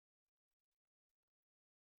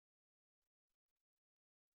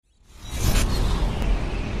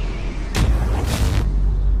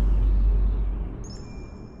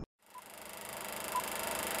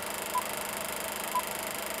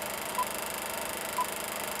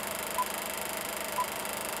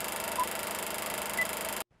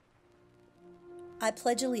I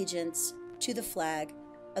pledge allegiance to the flag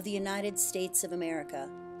of the United States of America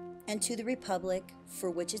and to the republic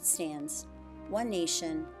for which it stands, one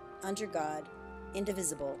nation, under God,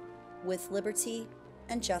 indivisible, with liberty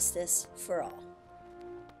and justice for all.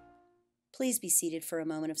 Please be seated for a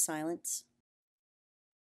moment of silence.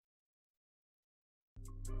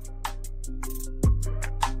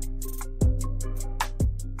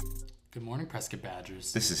 Good morning, Prescott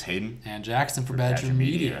Badgers. This is Hayden. And Jackson for Badger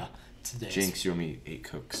Media. Today, Jinx, you owe me 8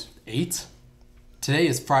 Cokes. 8? Today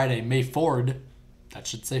is Friday, May 4th. That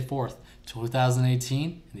should say 4th,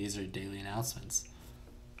 2018. And these are daily announcements.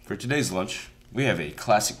 For today's lunch, we have a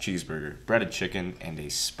classic cheeseburger, breaded chicken, and a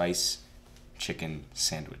spice chicken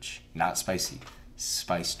sandwich. Not spicy,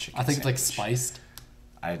 spice chicken I think sandwich. it's like spiced.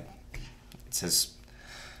 It says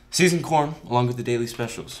seasoned corn along with the daily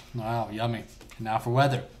specials. Wow, yummy. And now for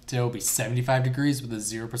weather. Today will be 75 degrees with a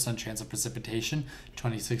 0% chance of precipitation,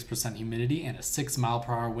 26% humidity, and a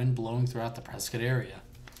 6-mile-per-hour wind blowing throughout the Prescott area.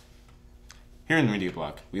 Here in the Media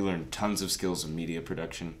Block, we learn tons of skills of media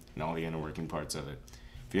production and all the inner working parts of it.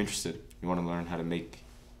 If you're interested, you want to learn how to make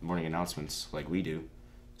morning announcements like we do,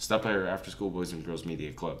 stop by our after-school Boys and Girls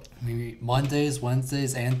Media Club. We meet Mondays,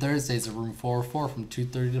 Wednesdays, and Thursdays at room 404 from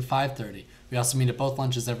 2:30 to 5:30. We also meet at both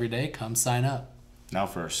lunches every day. Come sign up. Now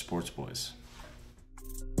for our sports boys.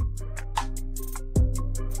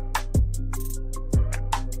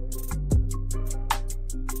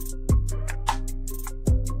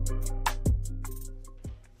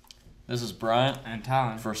 This is Bryant and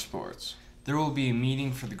Talon for sports. There will be a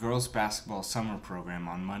meeting for the girls basketball summer program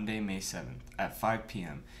on Monday, May 7th at 5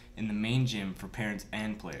 p.m. in the main gym for parents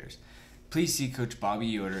and players. Please see Coach Bobby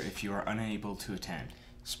Yoder if you are unable to attend.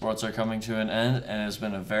 Sports are coming to an end and it has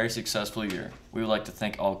been a very successful year. We would like to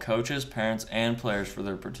thank all coaches, parents, and players for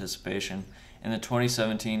their participation in the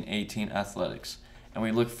 2017-18 athletics, and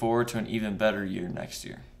we look forward to an even better year next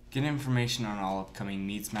year. Get information on all upcoming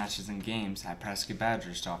meets, matches, and games at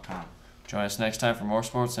PrescottBadgers.com. Join us next time for more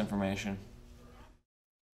sports information.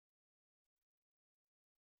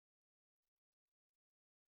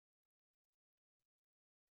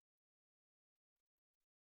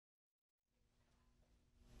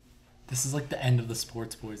 This is like the end of the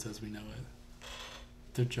sports boys as we know it.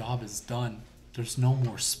 Their job is done. There's no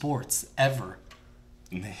more sports ever.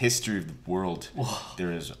 In the history of the world, Whoa.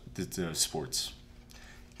 there's sports.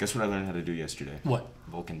 Guess what I learned how to do yesterday? What?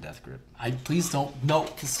 Vulcan Death Grip. Please don't. No,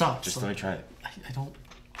 stop. Just let me try it. I don't.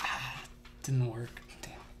 Didn't work.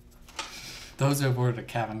 Damn. Those who have ordered a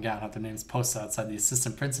cap and gown have their names posted outside the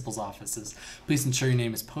assistant principal's offices. Please ensure your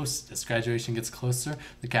name is posted. As graduation gets closer,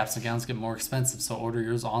 the caps and gowns get more expensive, so order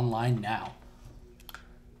yours online now.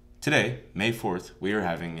 Today, May 4th, we are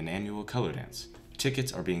having an annual color dance.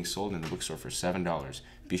 Tickets are being sold in the bookstore for $7.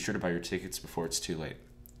 Be sure to buy your tickets before it's too late.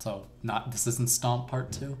 So, this isn't Stomp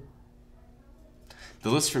Part 2? The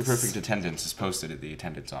list for perfect attendance is posted at the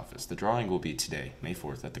attendance office. The drawing will be today, May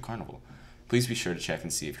 4th, at the carnival. Please be sure to check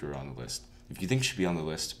and see if you're on the list. If you think you should be on the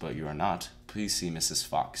list, but you are not, please see Mrs.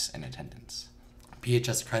 Fox in attendance.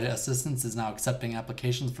 PHS Credit Assistance is now accepting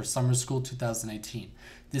applications for Summer School 2018.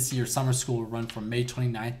 This year, Summer School will run from May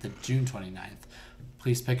 29th to June 29th.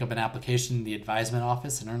 Please pick up an application in the advisement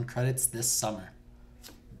office and earn credits this summer.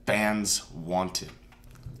 Bands wanted.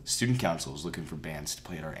 Student Council is looking for bands to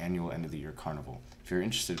play at our annual end-of-the-year carnival. If you're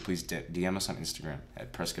interested, please DM us on Instagram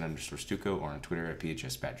at Prescott_Stuco or on Twitter at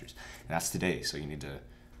PHS Badgers. And that's today, so you need to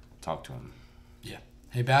talk to them. Yeah.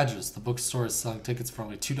 Hey Badgers, the bookstore is selling tickets for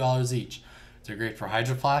only $2 each. They're great for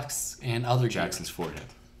hydroflax and other Jackson's forehead.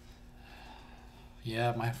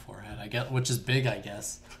 Yeah, my forehead, I guess, which is big, I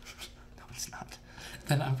guess. No, it's not.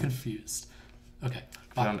 Then I'm confused. Okay.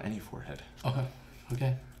 Put it on any forehead.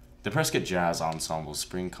 Okay. The Prescott Jazz Ensemble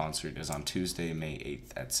Spring Concert is on Tuesday, May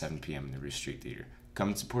 8th at 7 p.m. in the Roost Street Theater. Come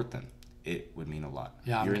and support them. It would mean a lot.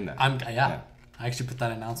 Yeah, You're in that. Yeah. I actually put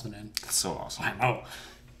that announcement in. That's so awesome. I know.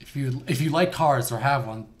 If you like cars or have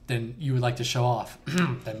one, then you would like to show off,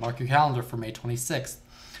 then mark your calendar for May 26th.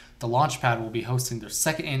 The Launchpad will be hosting their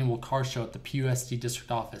second annual car show at the PUSD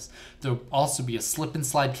district office. There will also be a slip and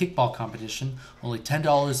slide kickball competition, only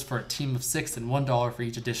 $10 for a team of 6 and $1 for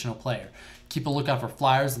each additional player. Keep a lookout for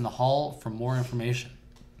flyers in the hall for more information.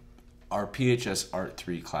 Our PHS Art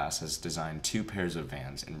 3 class has designed 2 pairs of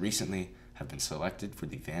Vans and recently have been selected for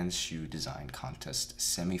the Vans Shoe Design Contest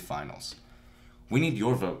semifinals. We need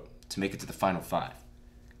your vote to make it to the final 5,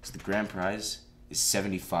 because the grand prize is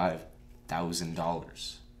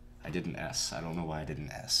 $75,000. I did an S. I don't know why I did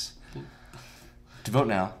an S. To vote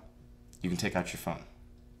now, you can take out your phone.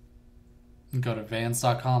 Go to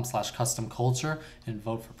vans.com/custom culture and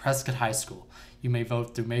vote for Prescott High School. You may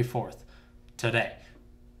vote through May 4th, today.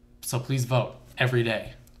 So please vote. every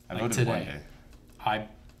day. I like voted today. one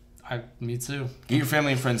day. Me too. Get your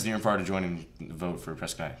family and friends near and far to join and vote for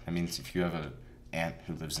Prescott. That means if you have an aunt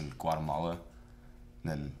who lives in Guatemala,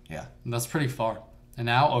 then yeah. And that's pretty far. And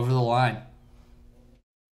now over the line.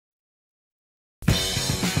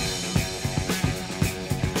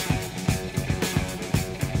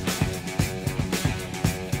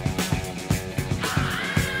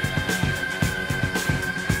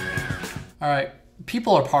 All right,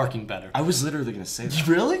 people are parking better. I was literally gonna say that.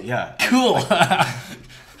 Really? Yeah. Cool.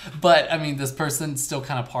 But I mean, this person still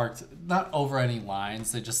kind of parked not over any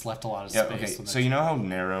lines. They just left a lot of Yeah. space. Okay. So you know how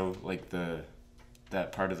narrow like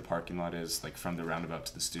that part of the parking lot is, like from the roundabout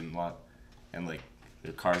to the student lot, and like there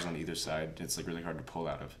are cars on either side. It's like really hard to pull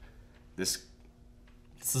out of. This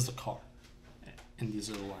is a car, and these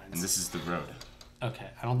are the lines. and this is the road. Okay,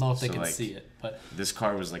 I don't know if they So, can like, see it, but This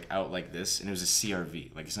car was like out like this, and it was a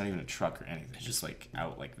CRV. Like it's not even a truck or anything. It's just like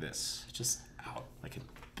out like this, it's just out, like a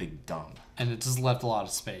big dump. and it just left a lot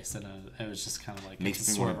of space, and it was just kind of like Makes it's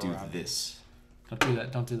a me want to swerve do around. this. Don't do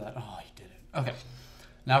that. Don't do that. Oh, you did it. Okay.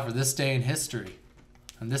 Now for this day in history.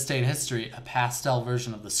 On this day in history, a pastel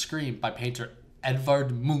version of The Scream by painter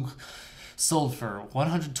Edvard Munch sold for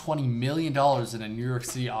 $120 million in a New York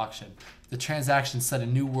City auction. The transaction set a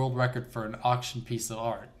new world record for an auction piece of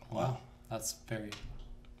art. Wow. That's very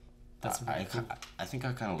cool. I think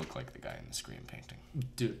I kind of look like the guy in the Scream painting.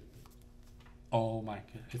 Dude. Oh my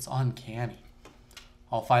god. It's uncanny.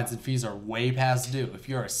 All fines and fees are way past due. If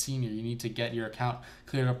you're a senior, you need to get your account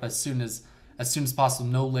cleared up as soon as possible,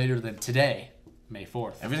 no later than today, May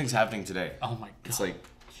 4th. Everything's happening today. Oh my god. It's like,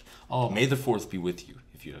 Oh, May the 4th be with you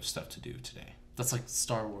if you have stuff to do today. that's like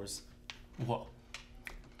Star Wars. Whoa.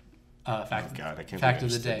 Oh God, I can't fact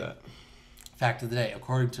believe of the I day. just did that. Fact of the day.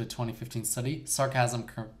 According to a 2015 study, sarcasm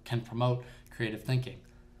can promote creative thinking.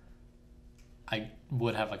 I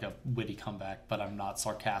would have like a witty comeback, but I'm not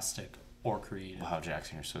sarcastic or creative. Wow,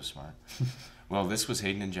 Jackson, you're so smart. Well, this was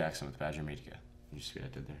Hayden and Jackson with Badger Media. You see what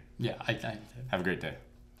I did there? Yeah, I Have a great day.